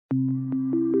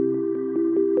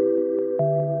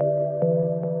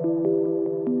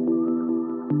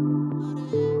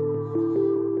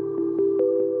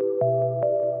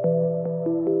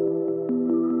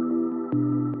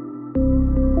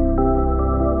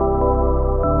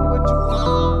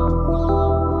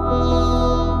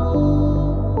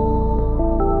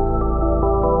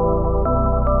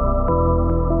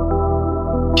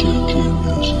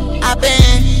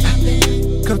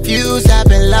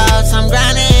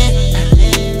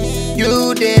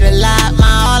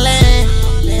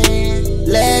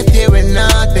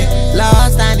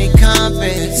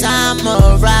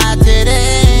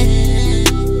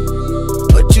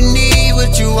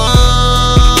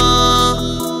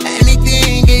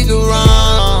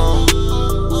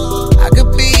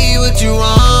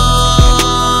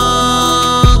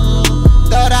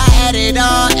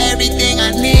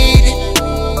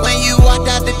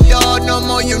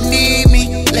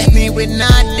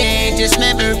just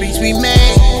memories we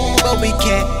made, but we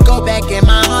can't go back in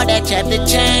my heart, that chapter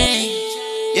changed.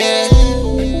 Yeah,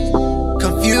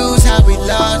 confused how we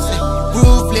lost it.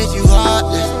 Ruthless, you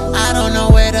heartless. I don't know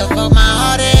where the fuck my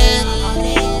heart is.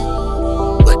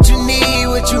 What you need,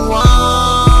 what you want.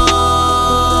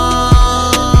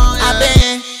 I've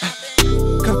been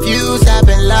confused, I've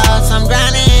been lost, I'm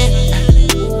grinding.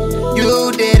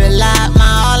 You did a lot, my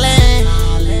all in.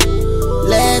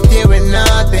 Left here with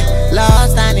nothing,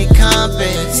 lost, I need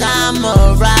compass.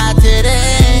 I'ma ride to the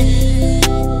end.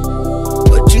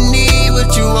 What you need,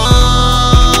 what you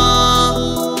want.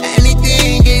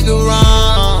 Anything can go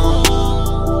wrong.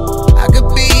 I could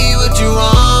be what you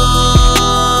want.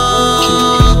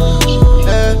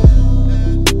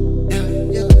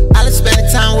 I'll spend the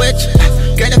time with you.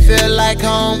 Gonna feel like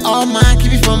home. All mine,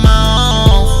 keep it for my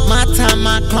own. My time,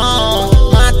 my clone.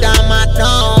 My dime, my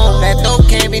dome. That dope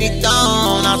can't be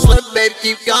dethroned. I'll slip, baby,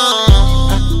 keep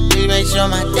going. Just make sure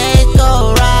my days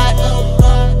go right.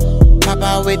 Pop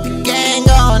out with the gang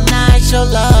all night, show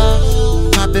love.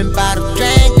 Poppin' bottle,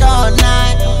 drink all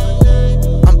night.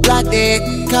 I'm blocked it,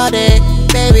 cut it,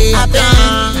 baby. I've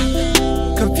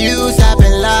been confused, I've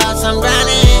been lost, I'm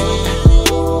grinding.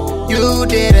 You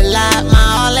did a lot, my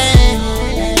all in.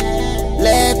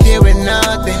 Left here with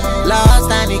nothing, lost,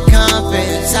 I need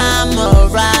compass. I'ma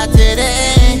ride to the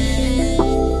end.